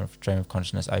 pages of stream of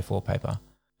consciousness, A4 paper,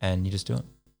 and you just do it.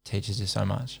 It teaches you so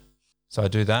much. So I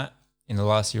do that. In the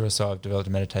last year or so, I've developed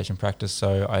a meditation practice.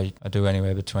 So I do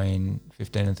anywhere between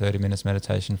 15 and 30 minutes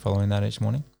meditation following that each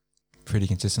morning, pretty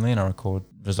consistently, and I record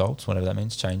results, whatever that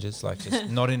means, changes, like just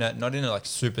not in a like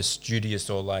super studious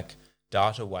or like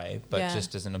data way, but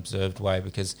just as an observed way,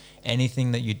 because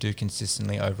anything that you do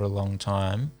consistently over a long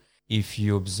time, if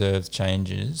you observe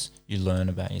changes, you learn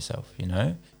about yourself, you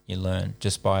know, you learn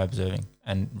just by observing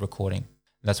and recording.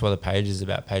 That's what the page is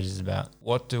about. Page is about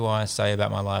what do I say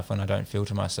about my life when I don't feel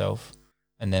to myself,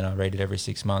 and then I read it every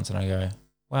 6 months and I go,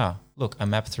 wow, look, I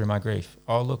mapped through my grief.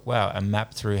 Oh, look, wow, I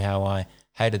mapped through how I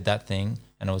hated that thing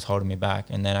and it was holding me back.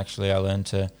 And then actually I learned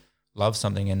to love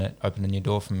something and it opened a new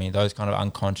door for me. Those kind of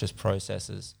unconscious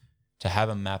processes, to have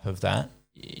a map of that,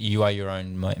 you are your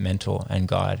own mentor and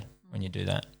guide when you do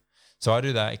that. So I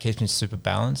do that. It keeps me super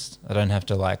balanced. I don't have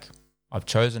to I've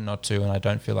chosen not to, and I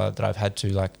don't feel like that I've had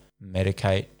to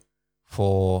medicate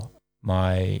for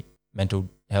my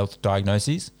mental health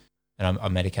diagnoses. and I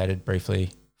medicated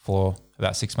briefly for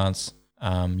about 6 months,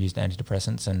 used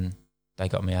antidepressants, and they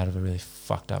got me out of a really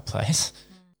fucked up place.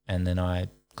 And then I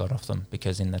got off them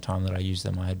because in the time that I used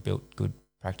them, I had built good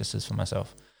practices for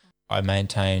myself. I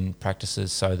maintain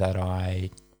practices so that I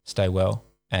stay well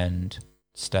and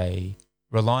stay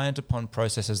reliant upon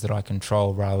processes that I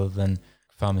control rather than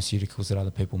pharmaceuticals that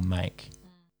other people make.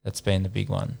 That's been the big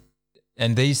one.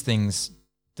 And these things,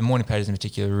 the morning pages in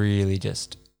particular, really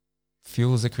just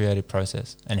fuels the creative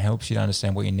process and helps you to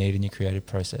understand what you need in your creative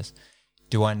process.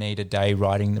 Do I need a day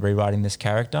rewriting this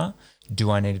character?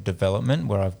 Do I need a development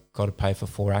where I've got to pay for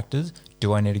 4 actors?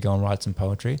 Do I need to go and write some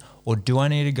poetry? Or do I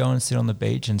need to go and sit on the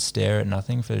beach and stare at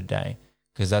nothing for a day?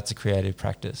 Because that's a creative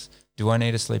practice. Do I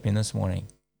need to sleep in this morning?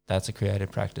 That's a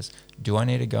creative practice. Do I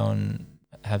need to go and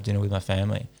have dinner with my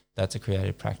family? That's a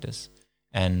creative practice.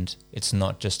 And it's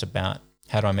not just about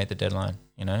how do I meet the deadline,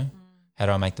 you know? How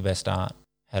do I make the best art?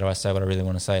 How do I say what I really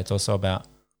want to say? It's also about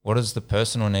what does the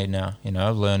personal need now? You know,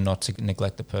 I've learned not to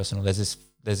neglect the personal. There's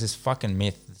this fucking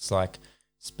myth. It's like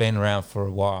it's been around for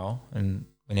a while and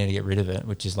we need to get rid of it,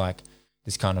 which is like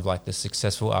this kind of like the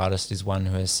successful artist is one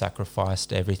who has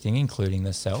sacrificed everything, including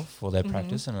the self or their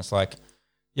practice. And it's like,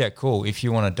 yeah, cool. If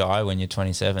you want to die when you're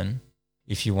 27,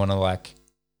 if you want to like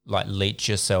leech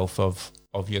yourself of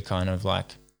your kind of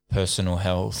like personal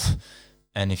health,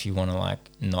 and if you want to like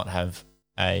not have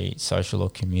a social or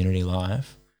community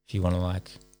life, if you want to like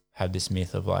have this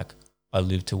myth of like I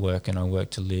live to work and I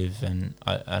work to live, and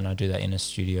I do that in a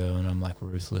studio and I'm like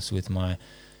ruthless with my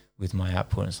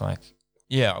output. It's like,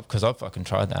 yeah, because I've fucking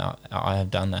tried that. I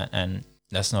have done that, and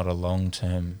that's not a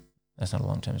long-term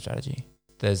strategy.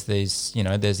 There's these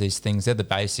things. They're the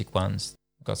basic ones.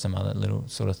 I've got some other little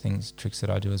sort of things, tricks that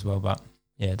I do as well. But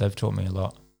yeah, they've taught me a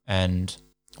lot. And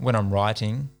when I'm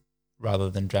writing, rather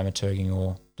than dramaturging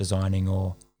or designing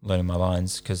or learning my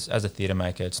lines, because as a theatre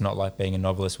maker, it's not like being a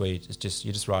novelist where you're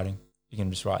just writing. You can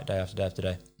just write day after day after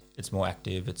day. It's more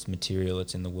active. It's material.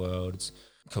 It's in the world. It's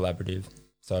collaborative.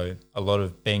 So a lot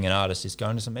of being an artist is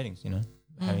going to some meetings, you know,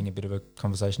 having a bit of a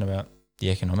conversation about the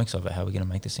economics of it. How are we going to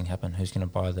make this thing happen? Who's going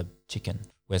to buy the chicken?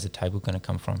 Where's the table going to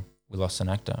come from? We lost an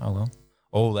actor. Oh, well.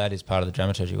 All that is part of the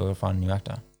dramaturgy. We've got to find a new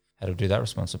actor. How do we do that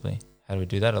responsibly? How do we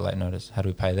do that at late notice? How do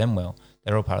we pay them well?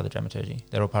 They're all part of the dramaturgy.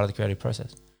 They're all part of the creative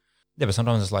process. Yeah, but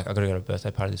sometimes it's like, I've got to go to a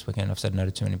birthday party this weekend. I've said no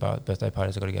to too many birthday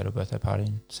parties. I've got to go to a birthday party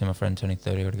and see my friend turning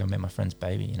 30. I've got to go meet my friend's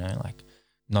baby, you know, like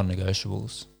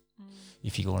non-negotiables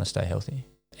if you want to stay healthy.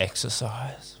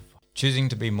 Exercise. Choosing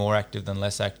to be more active than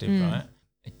less active, right?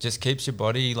 It just keeps your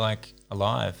body like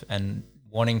alive and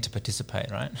wanting to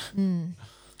participate, right?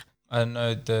 I don't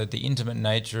know, the intimate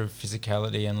nature of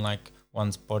physicality and like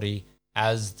one's body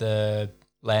as the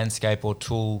landscape or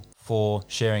tool for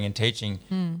sharing and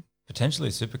teaching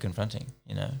potentially super confronting,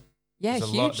 you know? Yeah,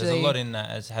 there's hugely. There's a lot in that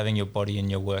as having your body in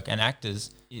your work. And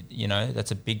actors, you know,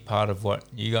 that's a big part of what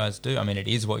you guys do. I mean, it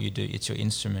is what you do. It's your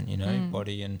instrument, you know, your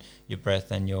body and your breath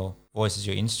and your voice is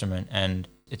your instrument. And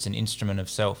it's an instrument of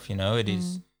self, you know, it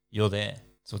is, you're there.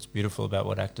 So what's beautiful about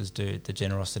what actors do, the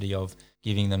generosity of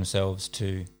giving themselves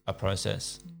to a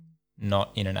process,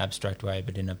 not in an abstract way,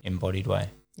 but in an embodied way.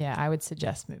 Yeah, I would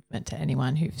suggest movement to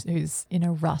anyone who's in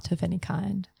a rut of any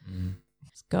kind.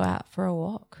 Just go out for a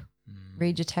walk.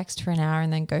 Read your text for an hour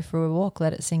and then go for a walk.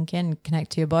 Let it sink in,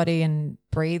 connect to your body and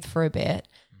breathe for a bit.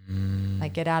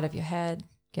 Like get out of your head,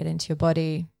 get into your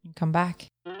body and come back.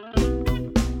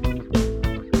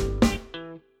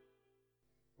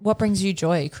 What brings you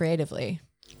joy creatively?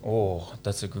 Oh,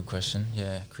 that's a good question.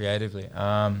 Yeah, creatively.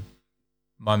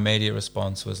 My immediate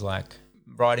response was like,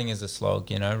 writing is a slog,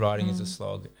 you know, writing is a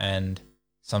slog. And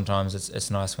sometimes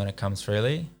it's nice when it comes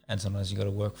freely and sometimes you got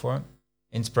to work for it.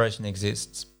 Inspiration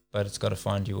exists, but it's got to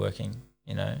find you working,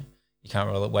 you know. You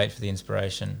can't wait for the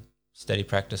inspiration. Steady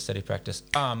practice, steady practice.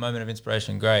 Moment of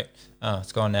inspiration, great.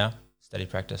 It's gone now. Steady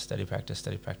practice, steady practice,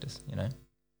 steady practice, you know.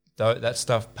 That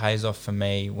stuff pays off for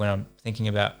me when I'm thinking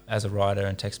about as a writer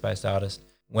and text-based artist.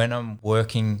 When I'm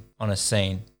working on a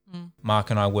scene, Mark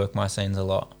and I work my scenes a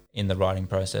lot in the writing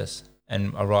process.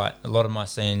 And I write a lot of my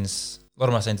scenes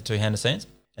are two-hander scenes.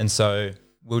 And so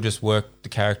we'll just work the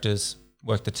characters,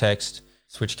 work the text,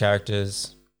 switch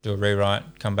characters, do a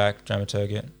rewrite, come back,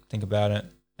 dramaturg it, think about it.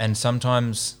 And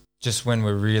sometimes just when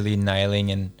we're really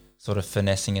nailing and sort of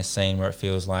finessing a scene where it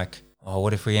feels like, oh,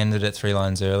 what if we ended it 3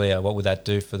 lines earlier? What would that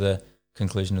do for the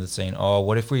conclusion of the scene? Oh,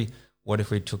 what if we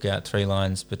took out 3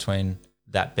 lines between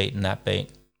that beat and that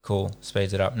beat? Cool,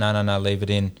 speeds it up. No, leave it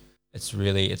in. It's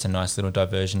a nice little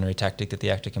diversionary tactic that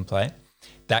the actor can play.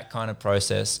 That kind of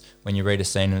process, when you read a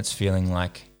scene and it's feeling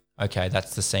like, okay,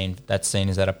 that's the scene. That scene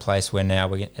is at a place where now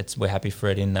we're happy for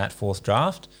it in that 4th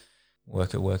draft.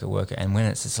 work it. And when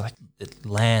it's like it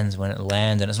lands when it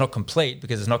lands, and it's not complete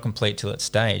because it's not complete till it's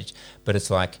staged, but it's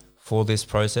like for this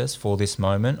process, for this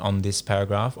moment on this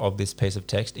paragraph of this piece of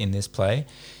text in this play,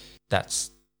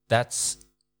 that's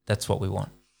what we want.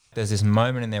 There's this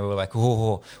moment in there where we're like,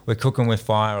 oh, we're cooking with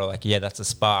fire, or like, yeah, that's a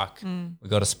spark. We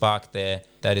got a spark there.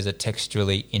 That is a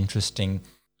textually interesting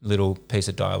little piece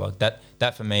of dialogue.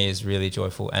 That for me is really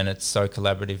joyful, and it's so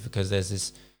collaborative because there's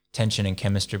this tension and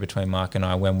chemistry between Mark and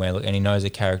I when we're, and he knows the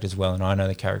characters well and I know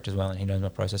the characters well and he knows my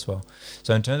process well.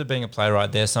 So in terms of being a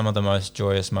playwright, there's some of the most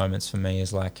joyous moments for me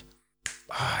is like,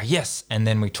 yes. And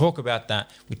then we talk about that.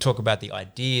 We talk about the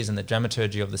ideas and the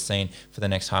dramaturgy of the scene for the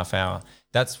next half hour.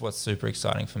 That's what's super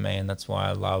exciting for me, and that's why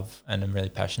I love and I'm really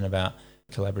passionate about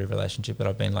the collaborative relationship that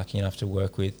I've been lucky enough to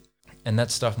work with. And that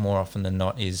stuff more often than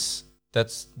not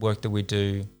that's work that we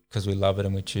do because we love it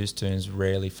and we choose to, and is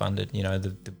rarely funded. You know,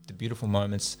 the beautiful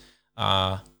moments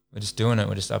are we're just doing it.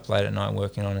 We're just up late at night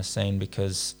working on a scene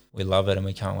because we love it and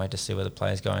we can't wait to see where the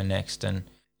play is going next. And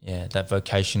yeah, that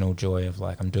vocational joy of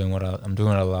like I'm doing what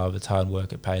I love. It's hard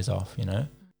work. It pays off. You know.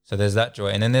 So there's that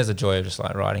joy, and then there's a joy of just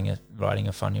like writing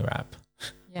a funny rap.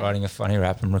 Yeah. Writing a funny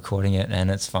rap and recording it, and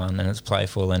it's fun and it's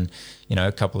playful, and you know,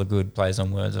 a couple of good plays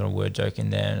on words or a word joke in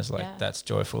there, and it's like that's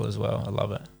joyful as well. I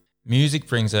love it. Music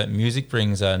brings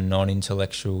a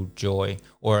non-intellectual joy,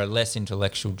 or a less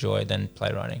intellectual joy than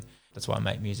playwriting. That's why I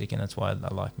make music, and that's why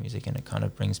I like music, and it kind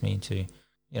of brings me into,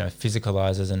 you know,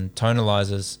 physicalizes and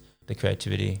tonalizes the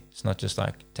creativity. It's not just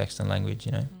like text and language,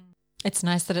 you know. It's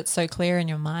nice that it's so clear in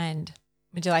your mind.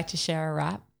 Would you like to share a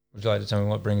rap? Would you like to tell me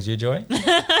what brings you joy?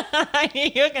 I knew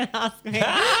you were going to ask me.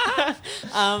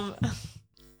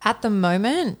 At the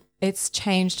moment, it's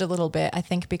changed a little bit, I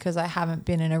think, because I haven't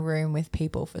been in a room with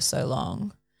people for so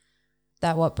long,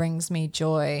 that what brings me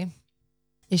joy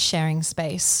is sharing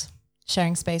space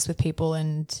with people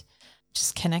and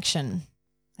just connection.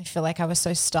 I feel like I was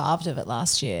so starved of it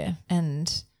last year,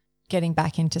 and getting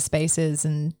back into spaces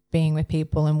and being with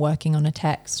people and working on a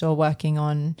text or working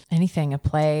on anything, a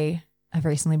play. I've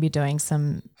recently been doing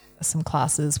some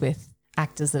classes with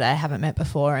actors that I haven't met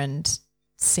before, and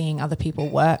seeing other people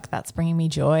work, that's bringing me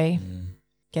joy.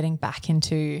 Getting back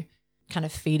into kind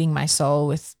of feeding my soul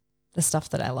with the stuff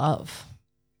that I love,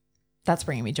 that's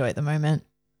bringing me joy at the moment.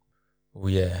 Oh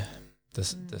yeah, the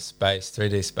space,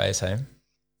 3D space, hey?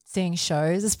 Seeing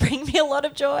shows is bringing me a lot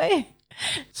of joy.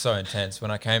 So intense.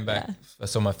 When I came back, I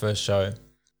saw my first show.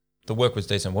 The work was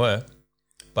decent work,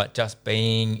 but just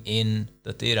being in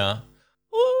the theatre,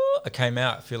 I came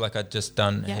out, I feel like I'd just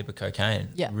done a heap of cocaine.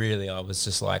 Yeah. Really, I was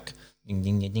just like ding,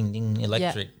 ding, ding, ding,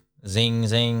 electric, zing,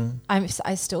 zing. I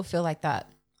still feel like that.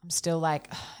 I'm still like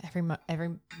every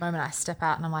moment I step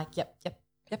out and I'm like, yep.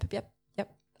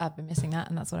 I've been missing that,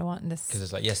 and that's what I want in this. Because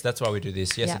it's like, yes, that's why we do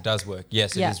this. Yes, it does work.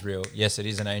 Yes, it is real. Yes, it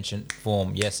is an ancient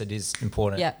form. Yes, it is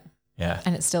important. Yeah.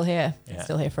 And it's still here. Yeah. It's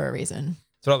still here for a reason.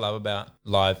 That's what I love about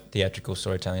live theatrical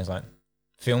storytelling is like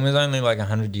film is only like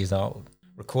 100 years old.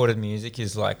 Recorded music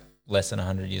is like less than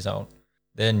 100 years old.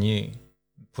 They're new.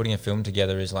 Putting a film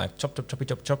together is like chop, chop, choppy,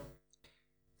 chop, chop.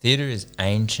 Theatre is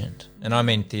ancient. And I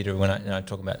mean theatre when I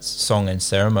talk about song and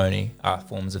ceremony are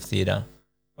forms of theatre.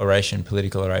 Oration,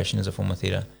 political oration is a form of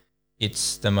theatre.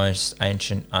 It's the most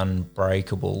ancient,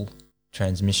 unbreakable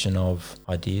transmission of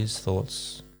ideas,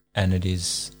 thoughts, and it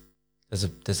is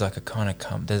there's a kind of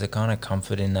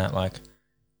comfort in that, like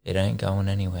it ain't going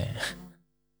anywhere.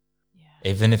 Yeah.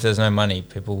 Even if there's no money,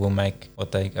 people will make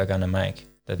what they are going to make.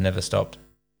 They've never stopped,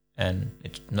 and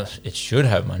it should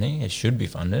have money. It should be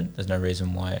funded. There's no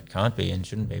reason why it can't be and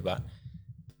shouldn't be. But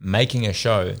making a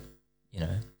show,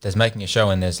 there's making a show,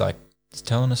 and there's like it's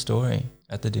telling a story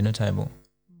at the dinner table,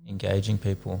 engaging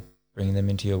people, bringing them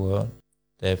into your world.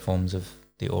 They're forms of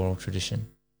the oral tradition.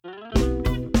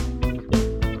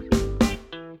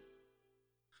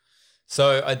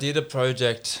 So I did a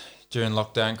project during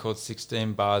lockdown called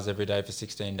 16 Bars Every Day for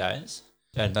 16 Days.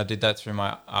 And I did that through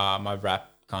my my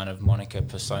rap kind of moniker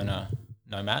persona,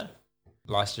 Nomad.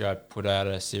 Last year I put out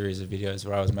a series of videos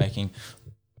where I was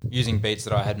using beats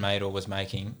that I had made or was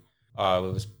making. I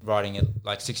was writing it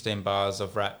like 16 bars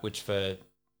of rap, which for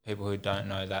people who don't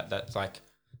know that's like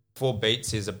 4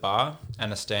 beats is a bar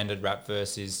and a standard rap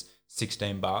verse is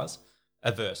 16 bars.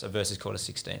 A verse is called a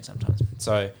 16 sometimes.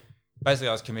 So basically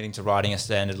I was committing to writing a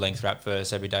standard length rap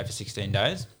verse every day for 16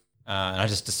 days. And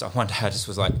one day I just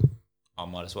was like, I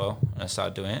might as well. And I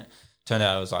started doing it. Turned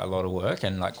out it was like a lot of work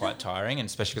and like quite tiring, and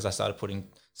especially because I started putting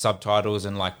subtitles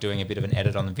and like doing a bit of an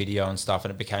edit on the video and stuff,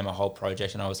 and it became a whole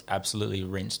project and I was absolutely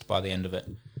rinsed by the end of it.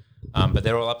 But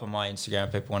they're all up on my Instagram.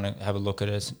 If people want to have a look at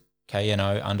it,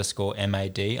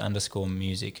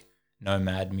 KNO_MAD_music,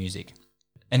 Nomad Music.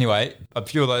 Anyway, a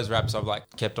few of those raps I've like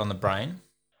kept on the brain,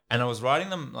 and I was writing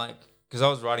them like, because I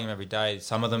was writing them every day.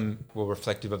 Some of them were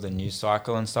reflective of the news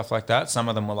cycle and stuff like that. Some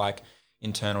of them were like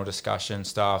internal discussion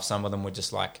stuff. Some of them were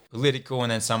just like political,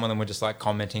 and then some of them were just like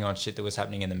commenting on shit that was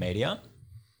happening in the media.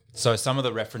 So some of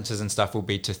the references and stuff will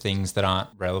be to things that aren't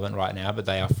relevant right now, but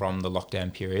they are from the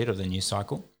lockdown period of the news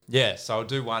cycle. Yeah, so I'll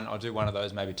do one of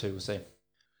those, maybe two, we'll see.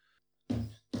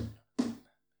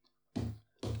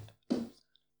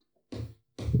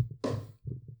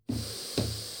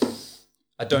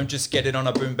 I don't just get it on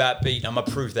a boom bap beat, I'ma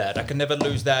prove that. I can never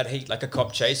lose that heat like a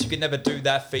cop chase. You can never do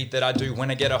that feat that I do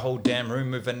when I get a whole damn room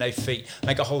moving they feet.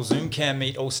 Make a whole Zoom cam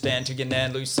meet, all stand to your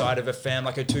nan, lose sight of a fam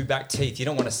like her two back teeth. You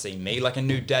don't wanna see me like a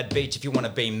new dad beach. If you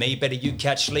wanna be me, better you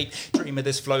catch sleep. Dream of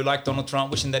this flow like Donald Trump,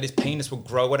 wishing that his penis will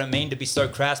grow. I don't mean to be so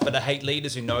crass, but I hate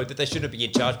leaders who know that they shouldn't be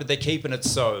in charge, but they're keeping it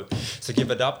so. So give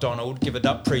it up, Donald, give it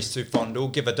up, priests who fondle,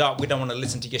 give it up. We don't wanna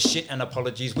listen to your shit and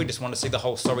apologies. We just wanna see the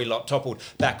whole sorry lot toppled.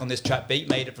 Back on this trap beat,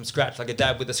 made it from scratch like a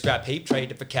dad with a scrap heap,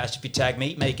 traded for cash if you tag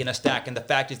me, making a stack. And the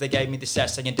fact is they gave me this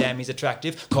sash saying damn he's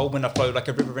attractive, cold when I flow like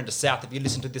a river into south. If you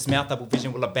listen to this mouth, double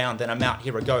vision will abound. Then I'm out,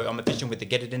 here I go, I'm efficient with it,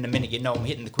 get it in a minute. You know I'm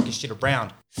hitting the quickest shit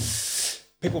around.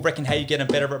 People reckon how you getting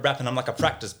better at rapping. I'm like a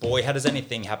practice boy, how does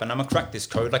anything happen? I'ma crack this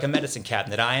code like a medicine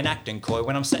cabinet. I ain't acting coy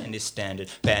when I'm setting this standard.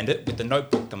 Bandit with the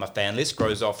notebook that my fan list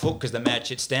grows off hook cause the mad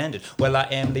shit's standard. Well I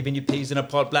am leaving you peas in a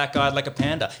pod, black-eyed like a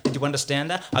panda. Did you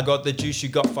understand that? I got the juice, you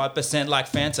got 5% like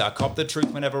Fanta. I cop the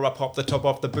truth whenever I pop the top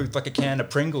off the booth like a can of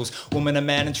Pringles. Woman, a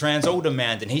man and trans, older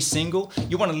man, and he's single.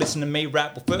 You wanna listen to me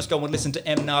rap? Well first go and listen to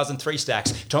M. Nas and 3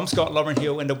 Stacks. Tom Scott, Lauryn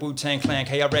Hill and the Wu-Tang Clan.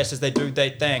 KRS as they do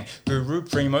they thing. Guru,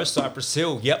 Primo, Cypress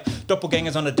Hill, yep.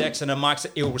 Doppelgangers on the decks and the mics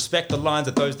are ill. Respect the lines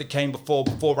of those that came before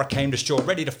I came to shore.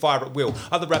 Ready to fire at will.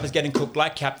 Other rappers getting cooked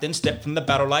like Captain. Step from the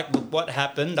battle like, look what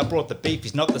happened. I brought the beef,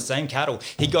 he's not the same cattle.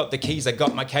 He got the keys, I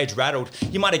got my cage rattled.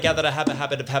 You might have gathered I have a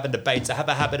habit of having debates. I have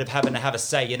a habit of having to have a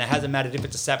say. And it hasn't mattered if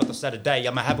it's a Sabbath or Saturday.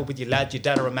 I'm a habit with you lads, your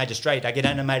dad or a magistrate. I get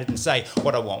animated and say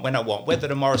what I want, when I want. Whether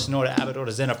to Morrison or to Abbott or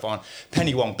to Xenophon.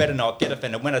 Penny Wong, better not get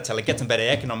offended when I tell her. Get some better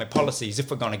economic policies if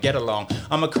we're gonna get along.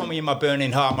 I'm a commie in my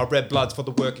burning heart. My red blood's for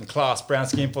the working class. Brown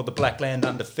skin for the black land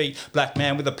under feet. Black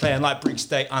man with a plan like Brick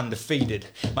stay undefeated.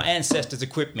 My ancestors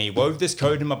equipped me, wove this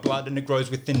code in my blood and it grows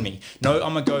within me. No,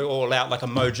 I'ma go all out like a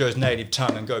Mojo's native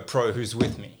tongue and go pro who's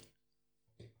with me.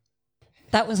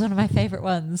 That was one of my favourite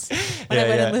ones. When I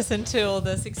went and listened to all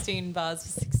the 16 bars for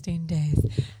 16 days.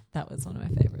 That was one of my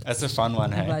favourites. That's a fun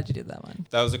one, I'm glad you did that one.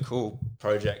 That was a cool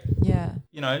project. Yeah.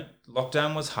 You know,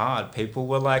 lockdown was hard. People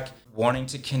were like wanting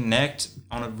to connect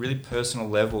on a really personal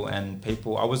level, and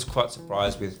I was quite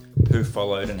surprised with who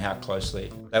followed and how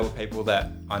closely. They were people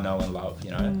that I know and love,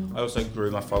 you know. I also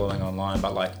grew my following online,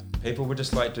 but like people were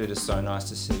just like, dude, it's so nice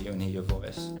to see you and hear your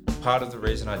voice. Part of the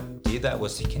reason I did that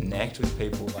was to connect with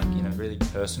people like in a really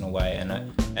personal way,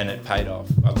 and it paid off.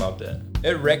 I loved it.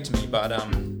 It wrecked me, but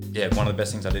yeah, one of the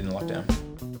best things I did in lockdown.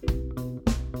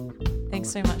 Thanks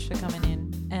so much for coming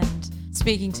in and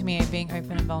speaking to me and being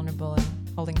open and vulnerable and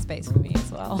holding space for me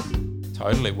as well.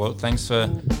 Totally. Well, thanks for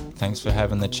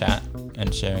having the chat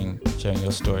and sharing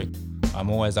your story. I'm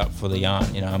always up for the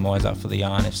yarn. You know, I'm always up for the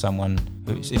yarn. If someone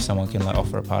can like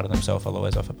offer a part of themselves, I'll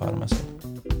always offer a part of myself.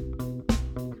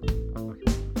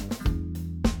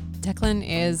 Declan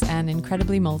is an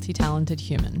incredibly multi-talented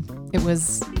human. It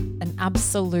was an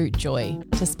absolute joy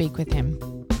to speak with him.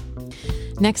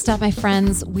 Next up, my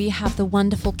friends, we have the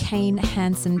wonderful Kane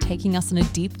Hansen taking us on a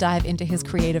deep dive into his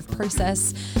creative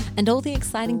process and all the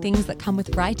exciting things that come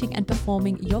with writing and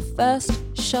performing your first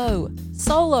show,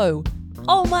 solo.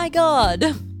 Oh my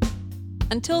God.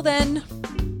 Until then,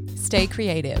 stay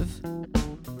creative.